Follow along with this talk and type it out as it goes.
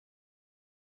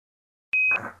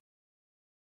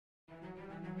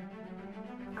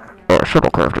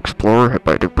Shuttlecraft Explorer hit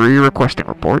by debris requesting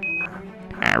report.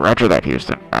 Roger that,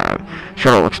 Houston.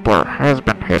 Shuttle Explorer has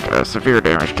been hit. Severe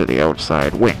damage to the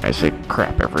outside wing. I see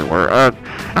crap everywhere.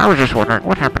 I was just wondering,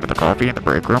 what happened to the coffee in the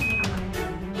break room?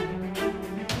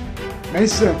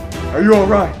 Mason, are you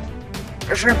alright?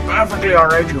 Yes, I'm perfectly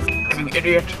alright, you f***ing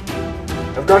idiot.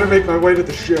 I've got to make my way to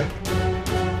the ship.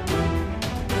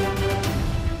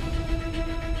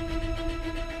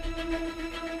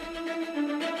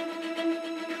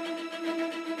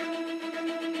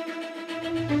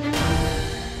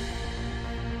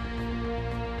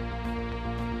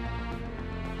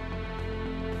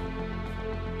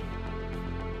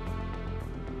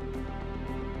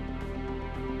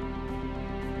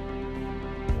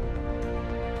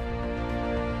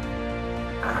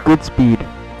 Goodspeed.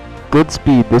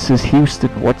 Goodspeed, this is Houston.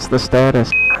 What's the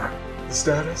status? The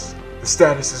status? The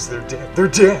status is they're dead. They're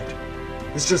dead!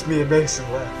 It's just me and Mason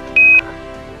left.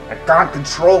 I can't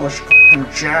control this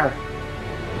f***ing chair.